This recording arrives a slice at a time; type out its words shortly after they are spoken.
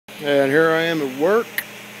And here I am at work,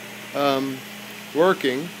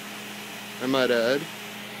 working, I might add.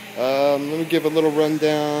 Let me give a little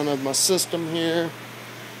rundown of my system here.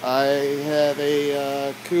 I have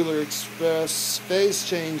a Cooler Express phase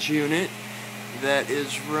change unit that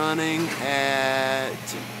is running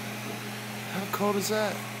at, how cold is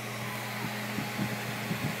that?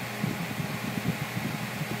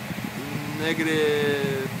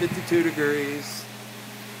 Negative 52 degrees.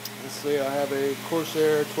 Let's see, I have a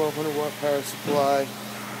Corsair 1200 watt power supply,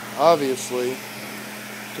 obviously,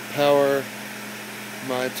 to power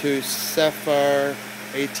my two Sapphire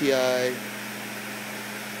ATI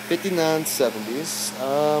 5970s.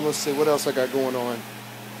 Let's see what else I got going on.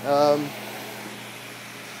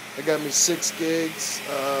 I got me 6 gigs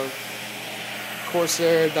of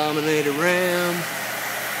Corsair dominated RAM.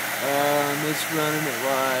 It's running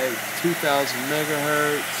at like 2000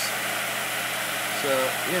 megahertz. So,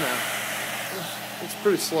 you know, it's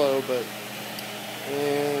pretty slow, but,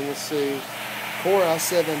 and let's see, Core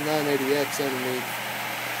i7 980X underneath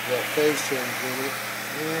that phase change unit.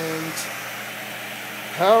 And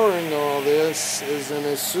powering all this is an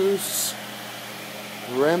Asus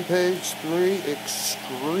Rampage 3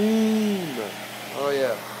 Extreme. Oh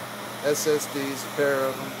yeah, SSDs, a pair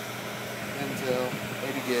of them, Intel,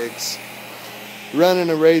 80 gigs. Running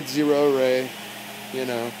a RAID 0 array, you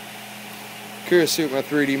know. Curious to see what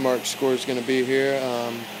my 3D Mark score is going to be here.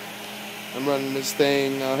 I'm running this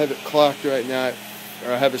thing, I have it clocked right now,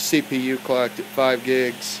 or I have a CPU clocked at 5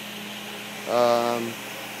 gigs.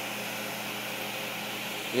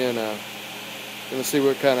 You know, gonna see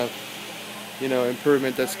what kind of, you know,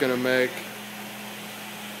 improvement that's gonna make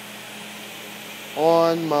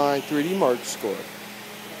on my 3D Mark score.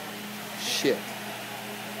 Shit.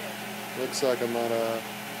 Looks like I'm at a...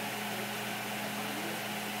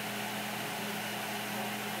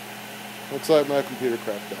 Looks like my computer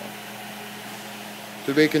crapped out.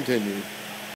 To be continued.